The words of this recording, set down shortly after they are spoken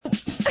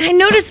I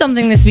noticed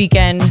something this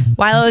weekend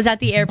while I was at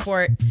the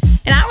airport,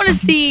 and I want to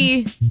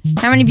see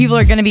how many people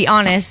are going to be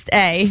honest,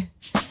 A,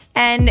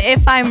 and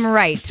if I'm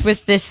right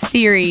with this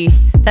theory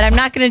that I'm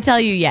not going to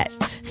tell you yet.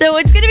 So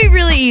it's going to be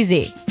really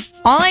easy.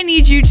 All I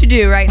need you to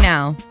do right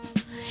now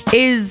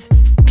is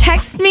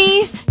text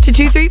me to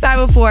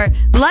 23504.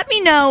 Let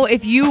me know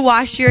if you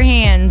wash your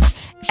hands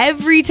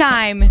every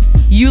time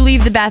you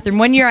leave the bathroom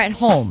when you're at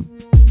home.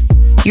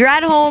 You're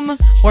at home,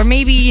 or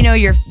maybe,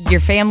 your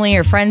family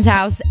or friend's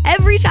house.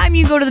 Every time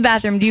you go to the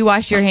bathroom, do you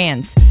wash your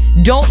hands?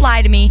 Don't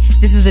lie to me.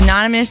 This is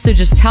anonymous, so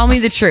just tell me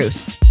the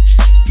truth.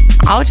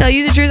 I'll tell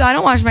you the truth. I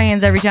don't wash my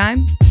hands every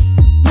time.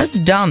 That's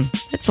dumb.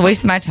 That's a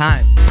waste of my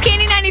time. It's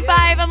Candy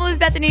 95. I'm Liz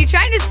Bethany,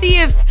 trying to see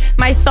if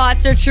my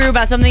thoughts are true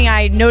about something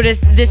I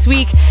noticed this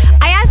week.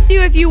 I asked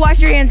you if you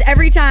wash your hands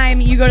every time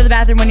you go to the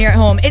bathroom when you're at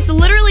home. It's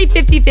literally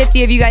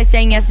 50-50 of you guys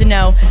saying yes and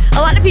no. A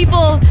lot of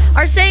people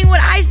are saying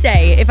what I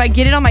say. If I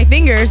get it on my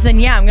fingers, then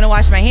yeah, I'm going to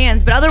wash my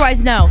hands. But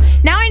otherwise, no.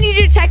 Now I need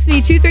you to text me,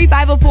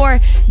 23504.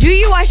 Do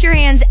you wash your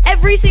hands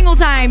every single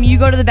time you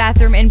go to the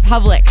bathroom in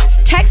public?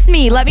 Text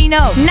me. Let me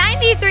know.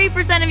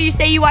 93% of you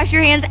say you wash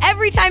your hands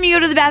every time you go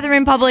to the bathroom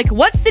in public.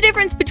 What's the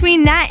difference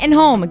between that and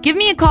home? Give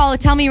me a call.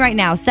 Tell me right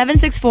now.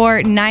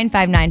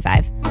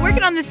 764-9595. I'm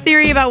working on this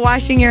theory about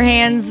washing your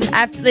hands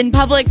in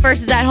public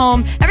versus at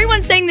home.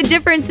 Everyone's saying the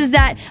difference is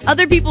that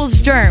other people's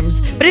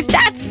germs. But if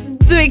that's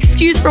the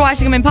excuse for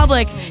washing them in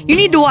public, you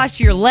need to wash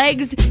your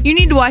legs. You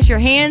need to wash your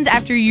hands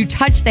after you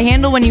touch the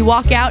handle when you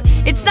walk out.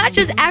 It's not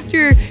just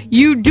after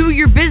you do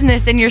your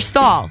business in your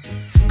stall.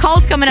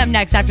 Calls coming up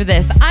next after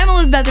this. I'm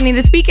Elizabeth Bethany.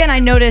 This weekend I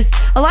noticed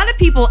a lot of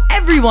people,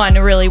 everyone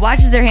really,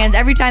 washes their hands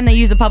every time they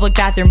use a public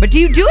bathroom. But do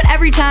you do it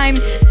every time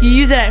you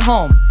use it at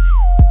home?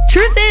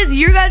 Truth is,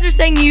 you guys are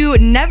saying you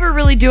never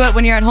really do it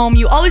when you're at home.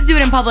 You always do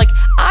it in public.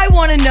 I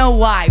want to know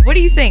why. What do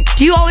you think?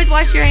 Do you always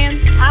wash your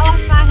hands? I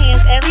wash my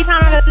hands every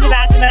time I go to the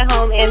bathroom at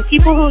home, and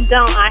people who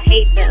don't, I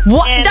hate them.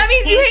 What? And that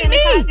means you hate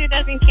me?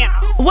 Doesn't count.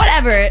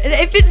 Whatever.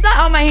 If it's not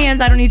on my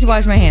hands, I don't need to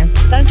wash my hands.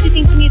 Don't you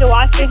think you need to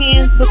wash your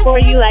hands before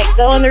you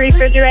go in the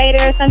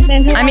refrigerator or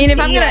something? I mean,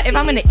 if I'm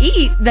gonna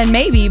eat, then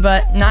maybe,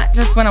 but not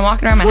just when I'm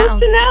walking around my house.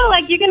 To know,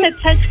 you're gonna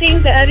touch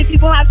things that other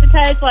people have to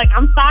touch.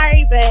 I'm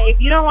sorry, but if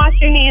you don't wash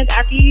your hands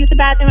after you use the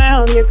bathroom at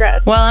home, you're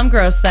gross. Well, I'm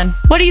gross then.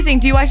 What do you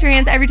think? Do you wash your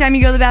hands every time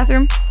you go to the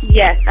bathroom?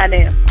 Yes, I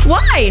do.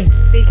 Why?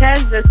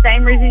 Because the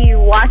same reason you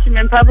wash them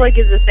in public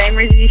is the same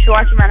reason you should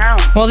wash them at home.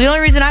 Well, the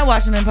only reason I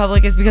wash them in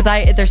public is because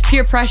there's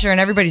peer pressure and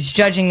everybody's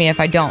judging me if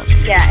I don't.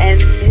 Yeah,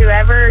 and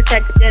whoever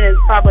texted in is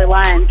probably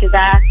lying, because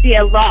I see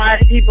a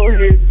lot of people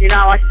who do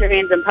not wash their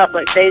hands in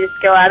public. They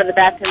just go out of the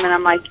bathroom and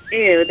I'm like,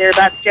 ew, they're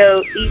about to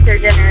go eat their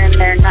dinner and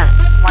they're not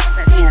washing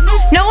their hands.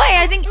 No way.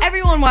 I think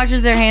everyone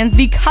washes their hands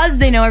because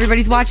they know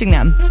everybody's watching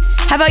them.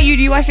 How about you?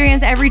 Do you wash your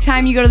hands every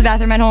time you go to the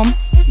bathroom at home?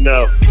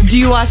 No. Do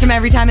you wash them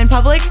every time in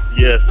public?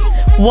 Yes.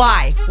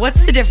 Why?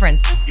 What's the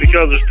difference?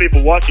 Because there's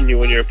people watching you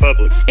when you're in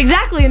public.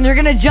 Exactly, and they're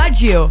going to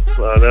judge you.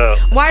 I know.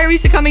 Why are we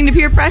succumbing to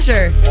peer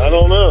pressure? I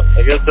don't know.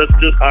 I guess that's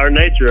just our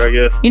nature, I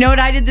guess. You know what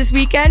I did this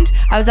weekend?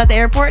 I was at the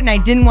airport and I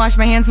didn't wash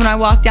my hands when I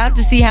walked out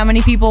to see how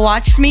many people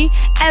watched me.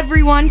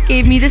 Everyone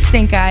gave me the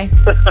stink eye.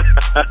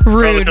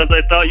 Rude. Because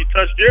they thought you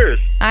touched yours.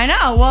 I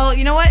know. Well,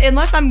 you know what?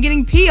 Unless I'm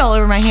getting pee all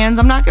over my hands,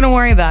 I'm not going to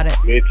worry about it.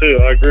 Me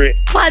too. I agree.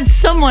 Glad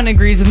someone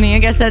agrees with me. I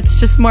guess that's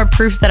just more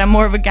proof that I'm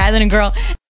more of a guy than a girl.